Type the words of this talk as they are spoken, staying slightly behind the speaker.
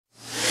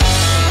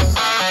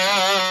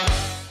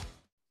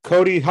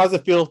Cody, how's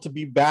it feel to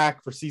be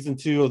back for season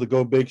 2 of the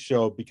Go Big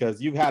Show?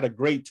 Because you've had a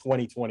great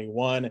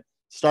 2021,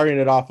 starting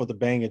it off with a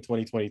bang in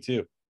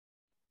 2022.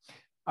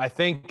 I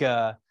think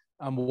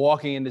I'm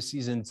walking into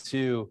season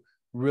 2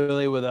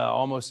 really with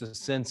almost a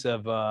sense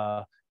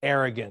of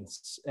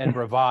arrogance and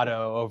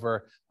bravado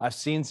over. I've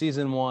seen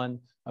season 1.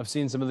 I've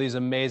seen some of these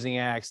amazing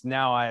acts.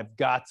 Now I've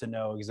got to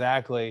know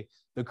exactly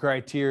the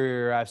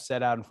criteria I've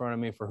set out in front of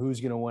me for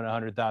who's going to win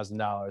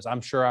 $100,000.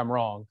 I'm sure I'm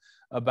wrong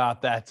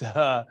about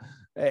that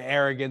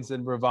arrogance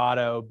and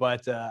bravado,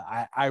 but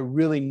I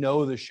really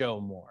know the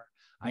show more.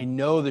 I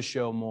know the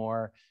show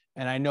more,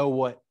 and I know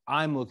what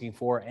I'm looking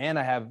for, and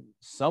I have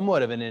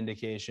somewhat of an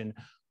indication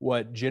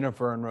what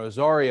Jennifer and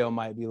Rosario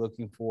might be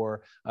looking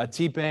for.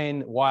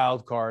 T-Pain,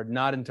 wild card,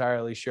 not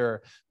entirely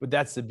sure, but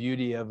that's the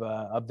beauty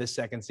of this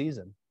second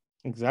season.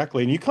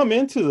 Exactly. And you come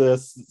into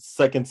this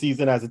second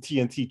season as a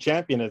TNT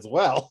champion as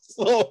well.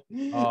 So,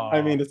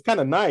 I mean, it's kind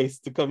of nice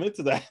to come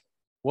into that.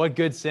 What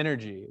good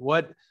synergy.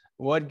 What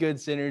good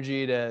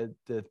synergy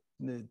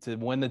to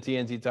win the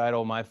TNT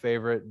title, my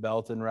favorite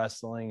belt in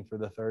wrestling for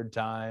the 3rd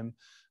time.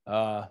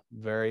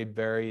 Very,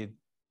 very,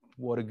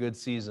 what a good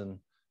season.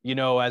 You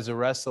know, as a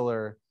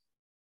wrestler,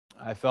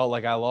 I felt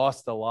like I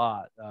lost a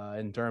lot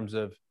in terms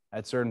of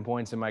at certain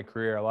points in my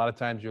career. A lot of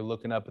times you're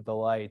looking up at the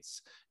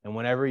lights, and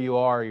whenever you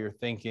are, you're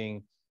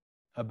thinking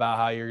about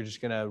how you're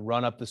just going to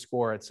run up the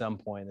score at some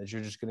point, that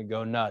you're just going to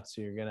go nuts.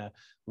 So you're going to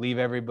leave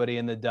everybody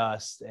in the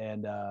dust.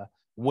 And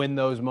when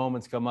those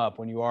moments come up,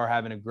 when you are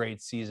having a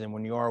great season,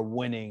 when you are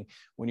winning,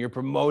 when you're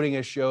promoting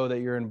a show that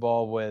you're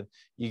involved with,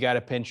 you got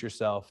to pinch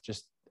yourself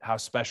just how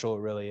special it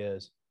really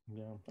is.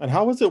 Yeah. And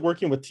how was it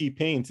working with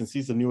T-Pain since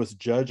he's the newest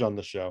judge on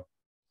the show?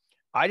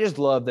 I just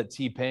love that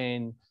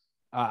T-Pain,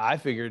 I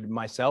figured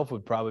myself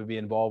would probably be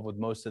involved with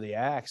most of the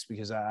acts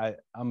because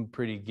I'm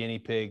pretty guinea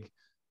pig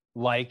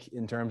like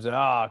in terms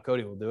of,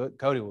 Cody will do it.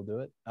 Cody will do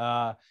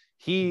it.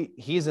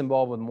 He's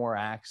involved with more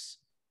acts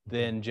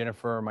than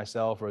Jennifer,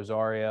 myself,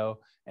 Rosario.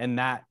 And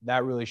that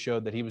really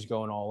showed that he was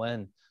going all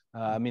in.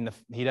 I mean,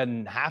 he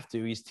doesn't have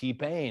to, he's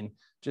T-Pain.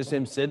 Just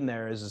him sitting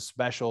there is a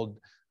special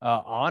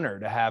honor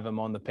to have him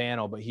on the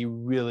panel, but he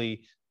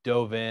really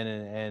dove in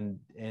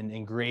and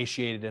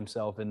ingratiated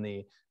himself in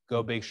the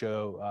Go Big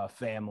Show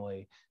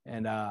family.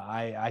 And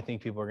I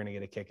think people are going to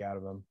get a kick out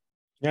of him.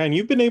 Yeah, and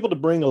you've been able to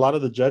bring a lot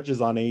of the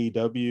judges on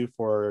AEW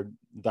for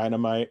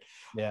Dynamite.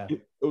 Yeah.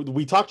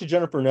 We talked to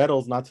Jennifer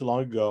Nettles not too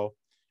long ago.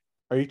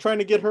 Are you trying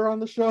to get her on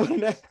the show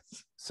next?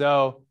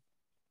 So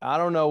I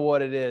don't know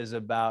what it is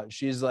about.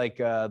 She's like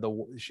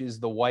she's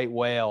the white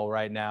whale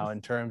right now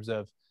in terms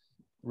of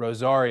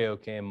Rosario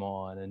came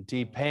on and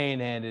T-Pain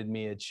handed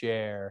me a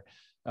chair.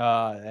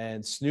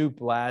 And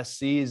Snoop last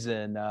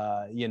season,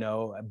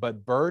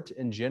 but Bert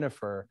and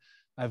Jennifer,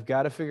 I've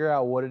got to figure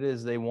out what it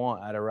is they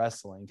want out of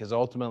wrestling, because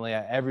ultimately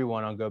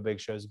everyone on Go Big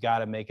Show's got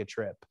to make a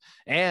trip.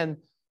 And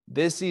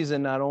this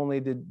season, not only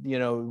did,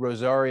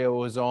 Rosario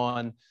was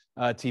on,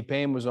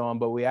 T-Pain was on,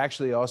 but we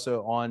actually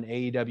also on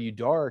AEW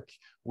Dark,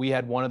 we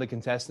had one of the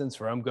contestants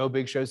from Go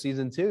Big Show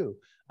season 2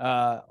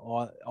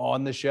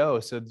 on the show.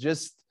 So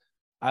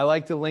I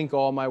like to link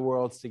all my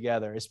worlds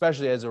together,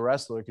 especially as a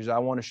wrestler, because I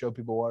want to show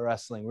people what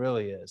wrestling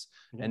really is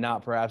and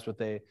not perhaps what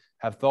they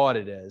have thought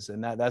it is.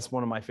 And that's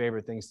one of my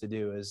favorite things to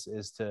do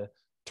is to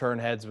turn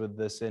heads with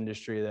this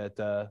industry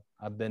that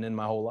I've been in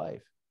my whole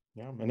life.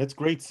 Yeah, and it's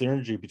great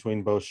synergy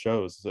between both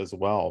shows as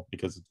well,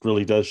 because it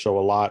really does show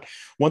a lot.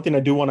 One thing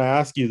I do want to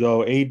ask you,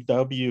 though,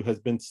 AEW has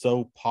been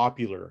so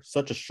popular.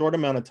 Such a short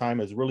amount of time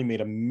has really made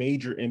a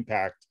major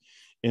impact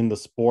in the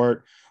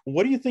sport.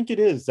 What do you think it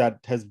is that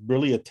has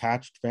really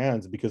attached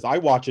fans? Because I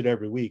watch it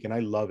every week and I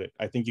love it.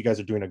 I think you guys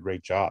are doing a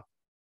great job.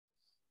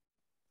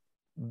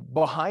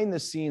 Behind the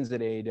scenes at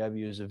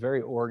AEW is a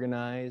very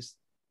organized,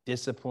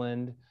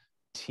 disciplined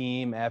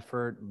team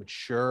effort,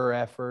 mature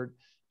effort.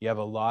 You have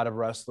a lot of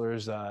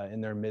wrestlers in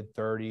their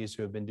mid-30s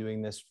who have been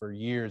doing this for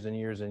years and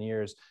years and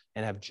years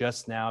and have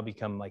just now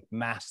become like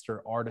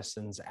master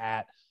artisans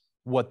at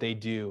what they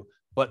do.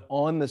 But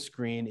on the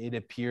screen, it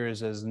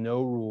appears as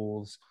no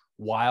rules,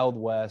 Wild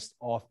West,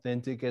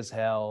 authentic as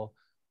hell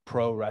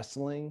pro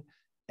wrestling.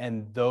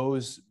 And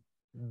those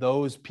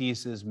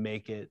pieces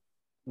make it.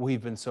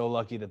 We've been so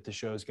lucky that the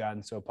show's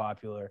gotten so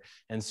popular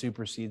and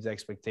supersedes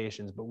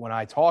expectations. But when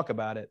I talk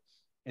about it,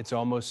 it's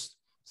almost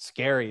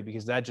scary,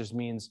 because that just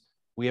means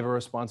we have a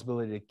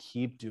responsibility to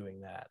keep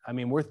doing that. I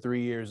mean, we're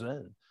 3 years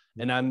in,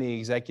 and I'm the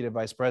executive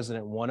vice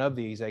president, one of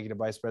the executive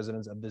vice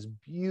presidents of this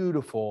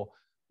beautiful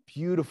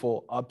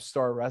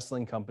upstart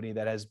wrestling company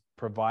that has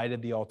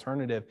provided the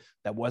alternative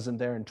that wasn't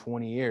there in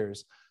 20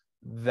 years.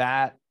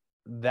 That's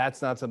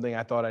not something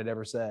I thought I'd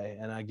ever say.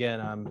 And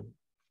again,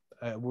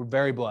 we're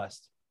very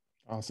blessed.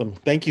 Awesome.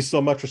 Thank you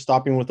so much for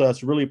stopping with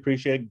us. Really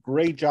appreciate it.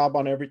 Great job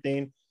on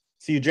everything.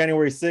 See you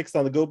January 6th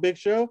on the Go Big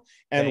Show.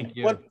 And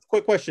one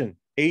quick question.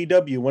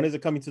 AEW, when is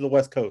it coming to the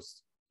West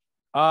Coast?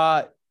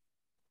 I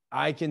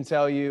can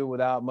tell you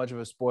without much of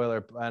a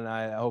spoiler, and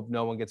I hope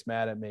no one gets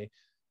mad at me.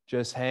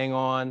 Just hang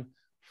on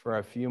for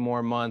a few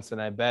more months,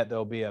 and I bet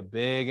there'll be a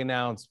big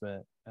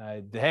announcement.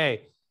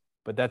 Hey,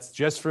 But that's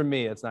just from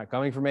me. It's not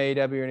coming from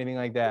AEW or anything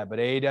like that. But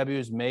AEW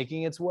is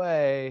making its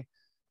way.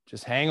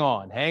 Just hang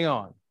on. Hang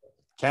on.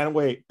 Can't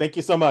wait. Thank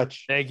you so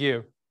much. Thank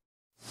you.